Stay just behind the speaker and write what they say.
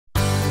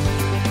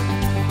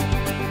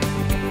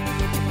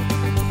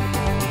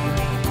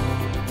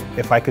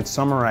If I could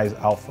summarize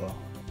ALPFA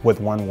with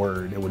one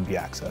word, it would be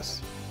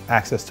access.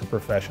 Access to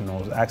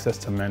professionals, access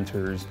to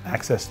mentors,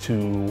 access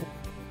to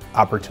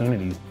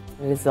opportunities.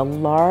 It is the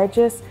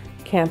largest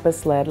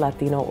campus-led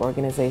Latino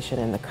organization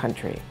in the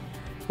country,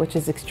 which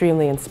is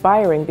extremely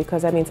inspiring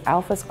because that means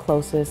ALPFA is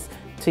closest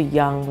to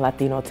young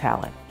Latino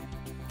talent.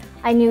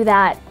 I knew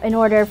that in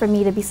order for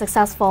me to be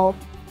successful,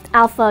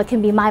 ALPFA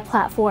can be my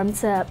platform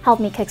to help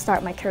me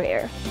kickstart my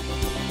career.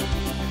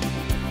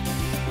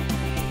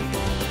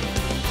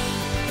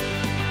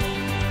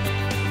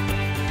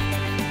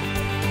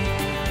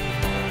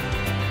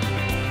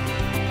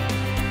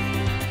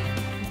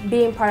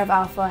 Being part of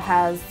ALPFA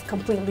has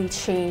completely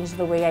changed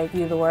the way I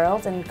view the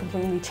world and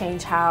completely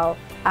changed how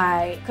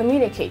I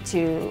communicate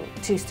to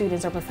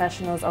students or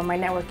professionals or my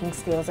networking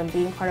skills, and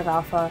being part of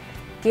ALPFA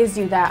gives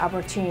you that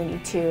opportunity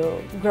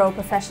to grow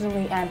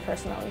professionally and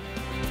personally.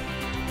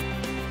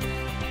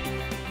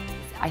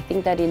 I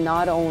think that it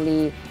not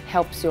only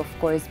helps you, of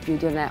course,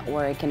 build your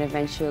network and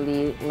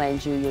eventually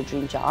land you your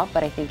dream job,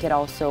 but I think it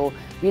also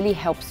really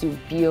helps you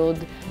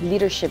build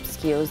leadership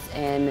skills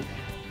and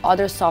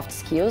other soft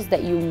skills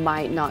that you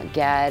might not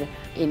get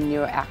in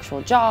your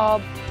actual job.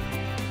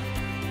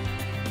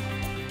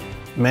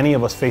 Many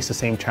of us face the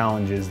same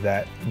challenges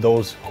that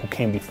those who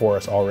came before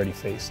us already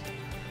faced.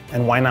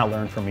 And why not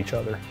learn from each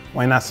other?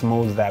 Why not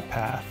smooth that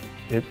path?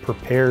 It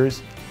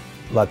prepares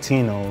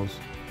Latinos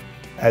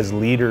as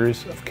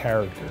leaders of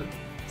character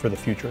for the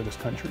future of this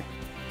country.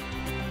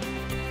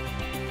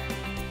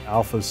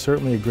 ALPFA is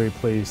certainly a great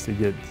place to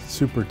get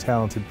super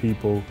talented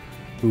people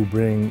who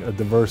bring a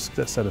diverse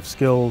set of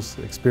skills,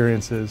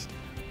 experiences,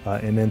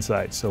 and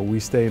insights. So we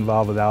stay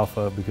involved with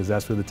ALPFA because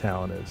that's where the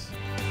talent is.